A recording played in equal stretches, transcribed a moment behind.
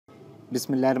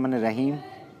बिस्मिल्लाहिर्रहमानिर्रहीम।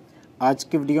 आज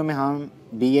की वीडियो में हम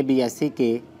बीए बीएससी के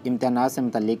इम्तहानात से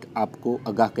मुतल्लिक आपको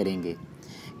आगाह करेंगे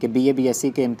कि बीए बीएससी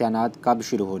के इम्तहानात कब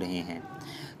शुरू हो रहे हैं।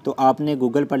 तो आपने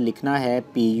गूगल पर लिखना है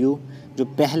PU। जो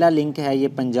पहला लिंक है ये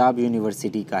पंजाब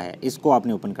यूनिवर्सिटी का है, इसको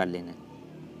आपने ओपन कर लेना है।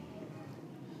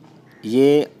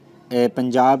 ये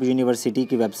पंजाब यूनिवर्सिटी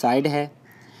की वेबसाइट है।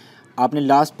 आपने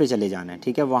लास्ट पे चले जाना है,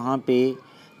 ठीक है। वहाँ पे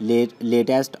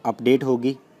लेटेस्ट अपडेट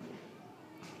होगी,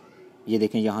 ये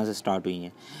देखें यहाँ से स्टार्ट हुई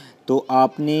हैं। तो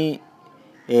आपने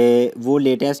वो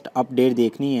लेटेस्ट अपडेट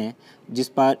देखनी है जिस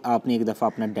पर आपने एक दफ़ा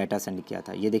अपना डाटा सेंड किया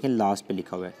था। ये देखें लास्ट पे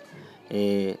लिखा हुआ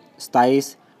है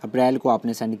 27 अप्रैल को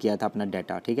आपने सेंड किया था अपना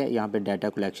डाटा, ठीक है। यहाँ पे data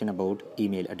collection about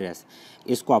email address,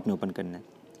 इसको आपने ओपन करना है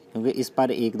क्योंकि इस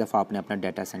पर एक दफ़ा आपने अपना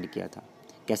डाटा सेंड किया था।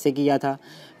 कैसे किया था?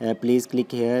 प्लीज़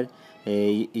क्लिक हेयर,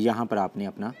 यहाँ पर आपने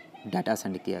अपना डाटा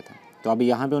सेंड किया था। तो अभी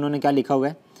यहाँ पे उन्होंने क्या लिखा हुआ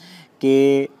है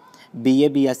कि बीए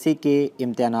बीएससी के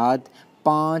इम्तहानात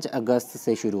 5 अगस्त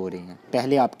से शुरू हो रहे हैं।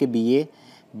 पहले आपके बीए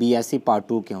बीएससी पार्ट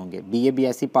 2 के होंगे। बीए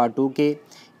बीएससी पार्ट 2 के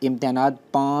इम्तहानात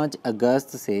 5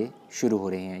 अगस्त से शुरू हो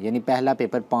रहे हैं, यानी पहला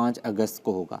पेपर 5 अगस्त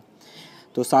को होगा।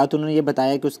 तो साथ उन्होंने ये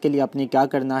बताया कि उसके लिए आपने क्या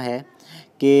करना है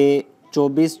कि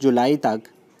 24 जुलाई तक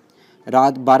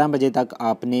रात 12 बजे तक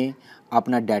आपने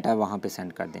अपना डाटा वहाँ पे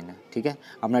सेंड कर देना है, ठीक है।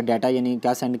 अपना डाटा यानी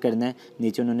क्या सेंड करना है,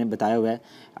 नीचे उन्होंने बताया हुआ है।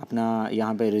 अपना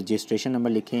यहाँ पे रजिस्ट्रेशन नंबर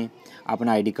लिखें,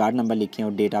 अपना आईडी कार्ड नंबर लिखें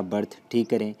और डेट ऑफ बर्थ ठीक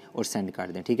करें और सेंड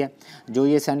कर दें, ठीक है। जो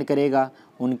ये सेंड करेगा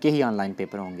उनके ही ऑनलाइन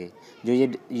पेपर होंगे।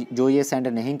 जो ये सेंड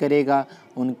नहीं करेगा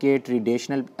उनके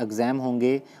ट्रेडिशनल एग्ज़ाम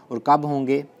होंगे। और कब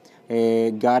होंगे?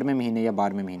 11वें महीने या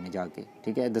 12वें महीने जाके,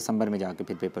 ठीक है, दिसंबर में जाके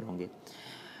फिर पेपर होंगे।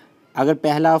 अगर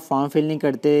पहला फॉर्म फिल नहीं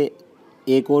करते,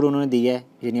 एक और उन्होंने दिया है,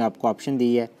 यानी आपको ऑप्शन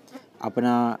दी है,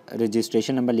 अपना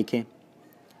रजिस्ट्रेशन नंबर लिखें,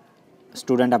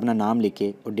 स्टूडेंट अपना नाम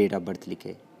लिखे और डेट ऑफ बर्थ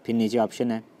लिखे। फिर नीचे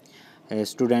ऑप्शन है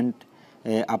स्टूडेंट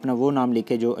अपना वो नाम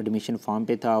लिखे जो एडमिशन फॉर्म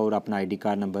पे था और अपना आईडी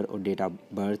कार्ड नंबर और डेट ऑफ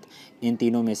बर्थ, इन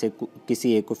तीनों में से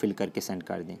किसी एक को फिल करके सेंड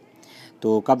कर दें।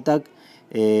 तो कब तक?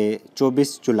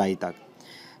 24 जुलाई तक।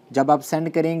 जब आप सेंड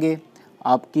करेंगे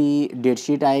आपकी डेट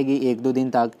शीट आएगी 1-2 दिन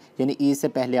तक, यानी ईद से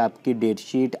पहले आपकी डेट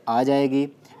शीट आ जाएगी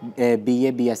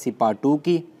बीए बीएससी पार्ट 2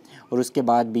 की, और उसके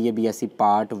बाद बीए बीएससी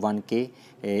पार्ट 1 के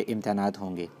इम्तहानात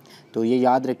होंगे। तो ये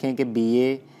याद रखें कि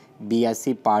बीए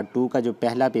बीएससी पार्ट 2 का जो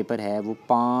पहला पेपर है वो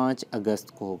 5 अगस्त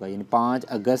को होगा, यानी 5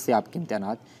 अगस्त से आपके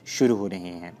इम्तहानात शुरू हो रहे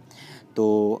हैं।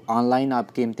 तो ऑनलाइन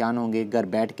आपके इम्तहान होंगे, घर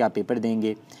बैठ के आप पेपर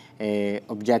देंगे।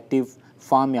 ऑब्जेक्टिव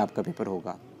फॉर्म में आपका पेपर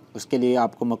होगा, उसके लिए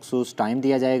आपको मखसूस टाइम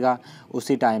दिया जाएगा,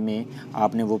 उसी टाइम में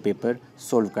आपने वो पेपर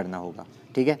सोल्व करना होगा,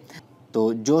 ठीक है। तो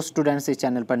जो स्टूडेंट्स इस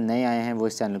चैनल पर नए आए हैं वो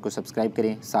इस चैनल को सब्सक्राइब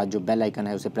करें, साथ जो बेल आइकन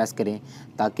है उसे प्रेस करें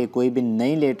ताकि कोई भी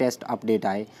नई लेटेस्ट अपडेट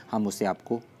आए हम उसे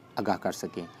आपको आगाह कर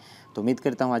सकें। तो उम्मीद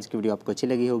करता हूँ आज की वीडियो आपको अच्छी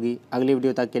लगी होगी। अगली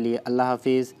वीडियो तक के लिए अल्लाह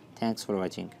हाफिज़। Thanks for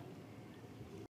watching.